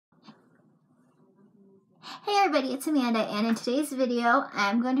Hey everybody, it's Amanda, and in today's video,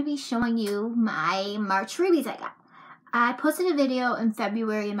 I'm going to be showing you my March freebies I got. I posted a video in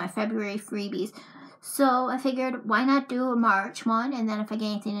February, my February freebies, so I figured why not do a March one, and then if I get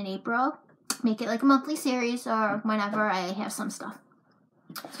anything in April, make it like a monthly series or whenever I have some stuff.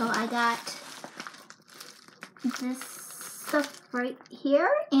 So I got this stuff right here,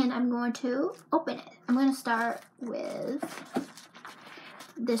 and I'm going to open it. I'm going to start with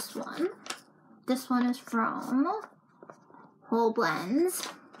this one. This one is from Whole Blends.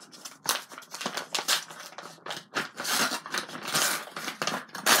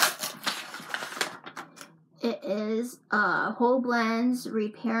 It is Whole Blends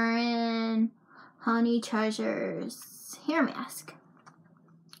Repairing Honey Treasures hair mask.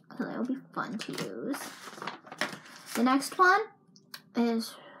 So that will be fun to use. The next one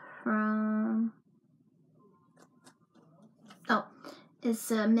is from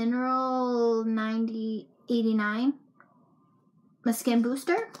it's a Mineral 9089 my skin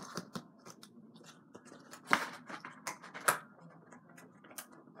booster.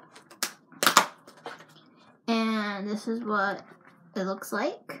 And this is what it looks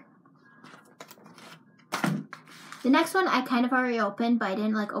like. The next one I kind of already opened, but I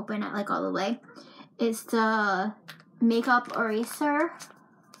didn't like open it like all the way. It's the makeup eraser.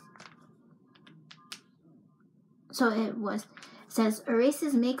 So it says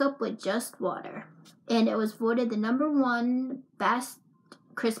erases makeup with just water, and it was voted the #1 best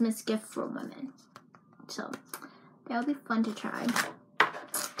Christmas gift for women. So that'll be fun to try.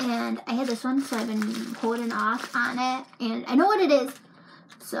 And I had this one, so I've been holding off on it, and I know what it is.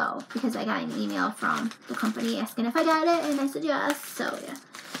 So because I got an email from the company asking if I got it, and I said yes. So yeah.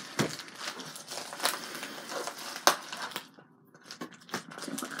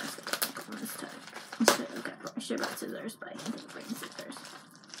 I should have brought scissors, but I didn't bring scissors.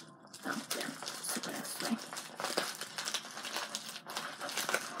 Oh, there. Let's put it this way.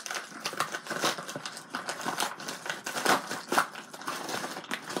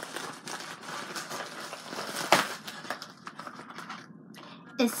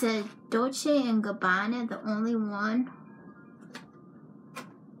 It's a Dolce & Gabbana, the only one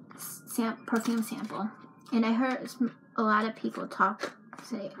perfume sample. And I heard a lot of people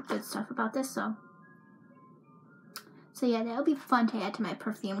say good stuff about this, so yeah, that'll be fun to add to my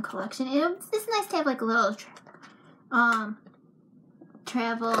perfume collection. And it's nice to have like a little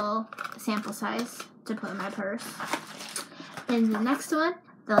travel sample size to put in my purse. And the next one,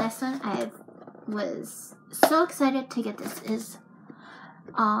 the last one, I was so excited to get this is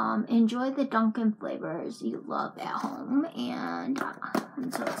enjoy the Dunkin' flavors you love at home. And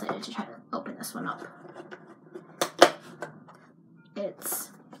I'm so excited to try to open this one up. It's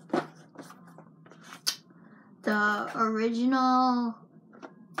the original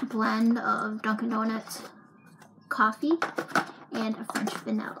blend of Dunkin' Donuts coffee and a French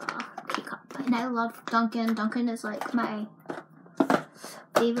vanilla K-cup. And I love Dunkin'. Dunkin' is like my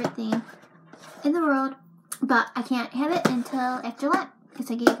favorite thing in the world. But I can't have it until after Lent because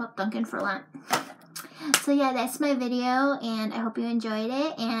I gave up Dunkin' for Lent. So yeah, that's my video, and I hope you enjoyed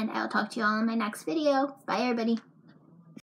it, and I'll talk to you all in my next video. Bye everybody.